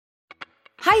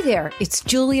Hi there, it's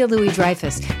Julia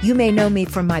Louis-Dreyfus. You may know me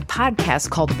from my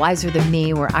podcast called Wiser Than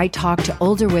Me, where I talk to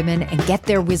older women and get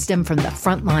their wisdom from the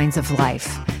front lines of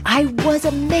life. I was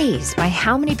amazed by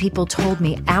how many people told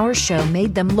me our show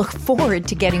made them look forward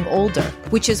to getting older,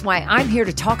 which is why I'm here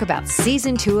to talk about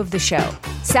season 2 of the show.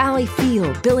 Sally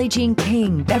Field, Billie Jean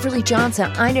King, Beverly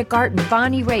Johnson, Ina Garten,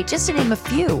 Bonnie Raitt, just to name a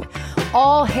few.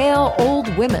 All hail old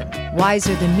women.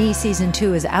 Wiser Than Me season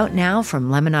 2 is out now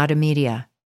from Lemonada Media.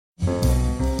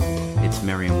 It's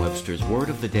Merriam-Webster's Word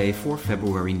of the Day for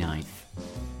February 9th.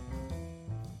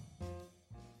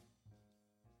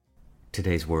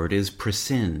 Today's word is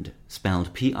prescind,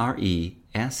 spelled Prescind.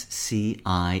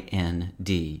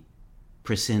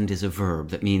 Prescind is a verb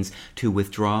that means to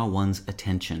withdraw one's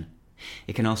attention.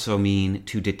 It can also mean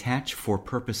to detach for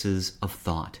purposes of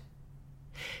thought.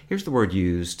 Here's the word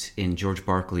used in George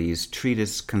Berkeley's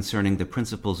Treatise concerning the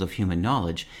principles of human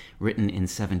knowledge, written in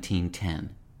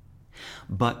 1710.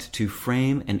 But to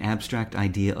frame an abstract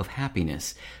idea of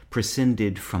happiness,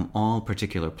 prescinded from all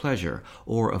particular pleasure,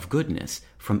 or of goodness,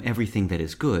 from everything that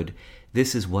is good,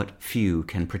 this is what few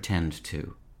can pretend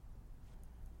to.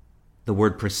 The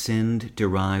word prescind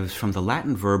derives from the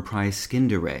Latin verb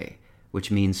praescindere, which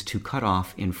means to cut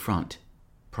off in front.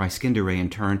 Praescindere,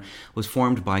 in turn, was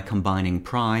formed by combining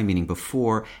prae, meaning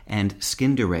before, and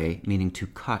scindere, meaning to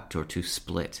cut or to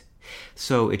split.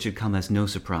 So it should come as no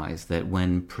surprise that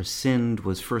when prescind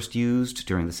was first used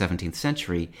during the 17th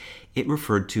century, it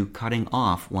referred to cutting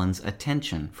off one's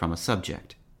attention from a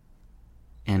subject.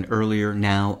 An earlier,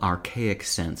 now archaic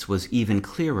sense was even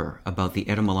clearer about the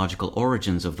etymological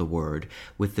origins of the word,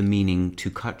 with the meaning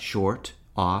to cut short,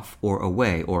 off, or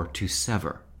away, or to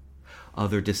sever.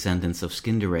 Other descendants of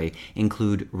scindere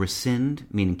include rescind,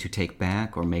 meaning to take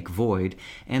back or make void,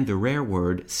 and the rare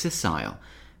word scissile,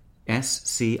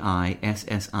 scissile,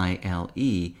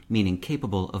 meaning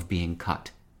capable of being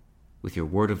cut. With your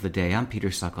word of the day, I'm Peter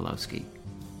Sokolowski.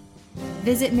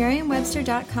 Visit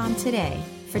Merriam-Webster.com today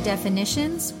for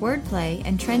definitions, wordplay,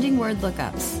 and trending word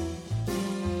lookups.